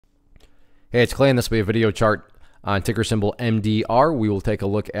Hey, it's Clay, and this will be a video chart on ticker symbol MDR. We will take a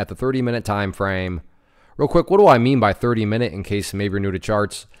look at the 30-minute time frame. Real quick, what do I mean by 30-minute in case maybe you're new to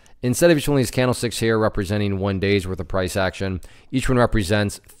charts? Instead of each one of these candlesticks here representing 1 day's worth of price action, each one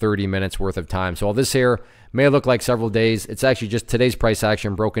represents 30 minutes worth of time. So all this here may look like several days. It's actually just today's price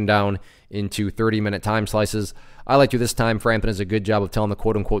action broken down into 30-minute time slices. I like to do this time frame, and does a good job of telling the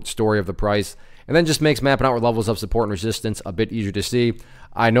quote-unquote story of the price, and then just makes mapping out where levels of support and resistance a bit easier to see.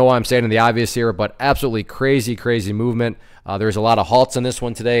 I know I'm stating the obvious here, but absolutely crazy movement. There's a lot of halts in this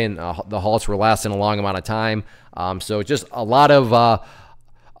one today, and the halts were lasting a long amount of time. So just a lot of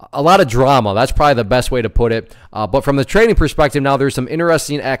drama. That's probably the best way to put it. But from the trading perspective, now there's some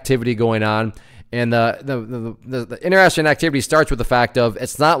interesting activity going on. And the interesting activity starts with the fact of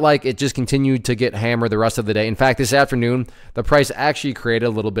it's not like it just continued to get hammered the rest of the day. In fact, this afternoon, the price actually created a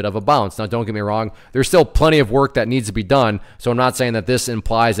little bit of a bounce. Now, don't get me wrong. There's still plenty of work that needs to be done. So I'm not saying that this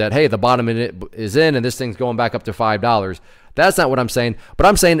implies that, hey, the bottom is in and this thing's going back up to $5. That's not what I'm saying. But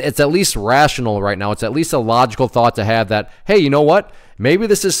I'm saying it's at least rational right now. It's at least a logical thought to have that, hey, you know what? Maybe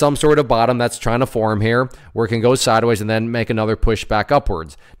this is some sort of bottom that's trying to form here where it can go sideways and then make another push back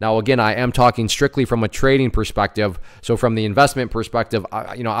upwards. Now, again, I am talking strictly from a trading perspective. So from the investment perspective,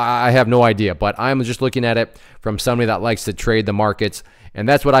 I have no idea, but I'm just looking at it from somebody that likes to trade the markets. And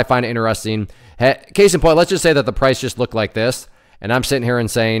that's what I find interesting. Case in point, let's just say that the price just looked like this. And I'm sitting here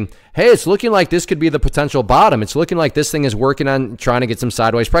and saying, hey, it's looking like this could be the potential bottom. It's looking like this thing is working on trying to get some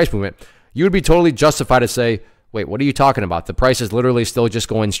sideways price movement. You would be totally justified to say, wait, what are you talking about? The price is literally still just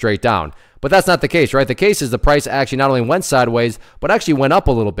going straight down. But that's not the case, right? The case is the price actually not only went sideways, but actually went up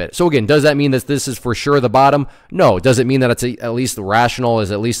a little bit. So again, does that mean that this is for sure the bottom? No. Does it mean that it's at least rational,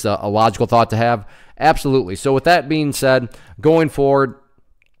 is at least a logical thought to have? Absolutely. So with that being said, going forward,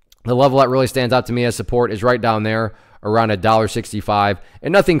 the level that really stands out to me as support is right down there, around $1.65,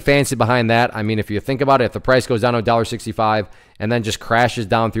 and nothing fancy behind that. I mean, if you think about it, if the price goes down to $1.65 and then just crashes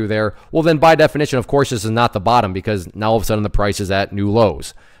down through there, well, then by definition, of course, this is not the bottom because now all of a sudden the price is at new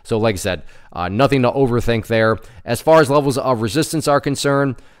lows. So like I said, nothing to overthink there. As far as levels of resistance are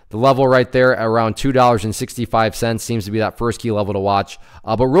concerned, the level right there around $2.65 seems to be that first key level to watch.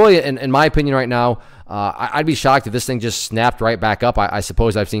 But really, in my opinion right now, I'd be shocked if this thing just snapped right back up. I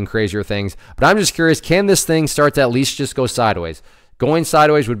suppose I've seen crazier things. But I'm just curious, can this thing start to at least just go sideways? Going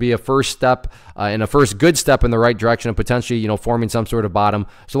sideways would be a first step and a first good step in the right direction of potentially, forming some sort of bottom.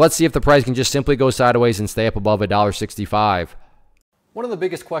 So let's see if the price can just simply go sideways and stay up above $1.65. One of the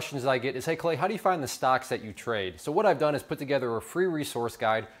biggest questions that I get is, hey Clay, how do you find the stocks that you trade? So what I've done is put together a free resource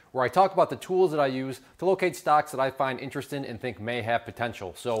guide where I talk about the tools that I use to locate stocks that I find interesting and think may have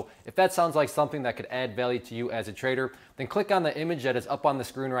potential. So if that sounds like something that could add value to you as a trader, then click on the image that is up on the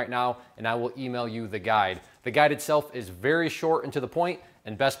screen right now and I will email you the guide. The guide itself is very short and to the point,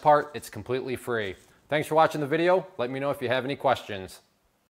 and best part, it's completely free. Thanks for watching the video. Let me know if you have any questions.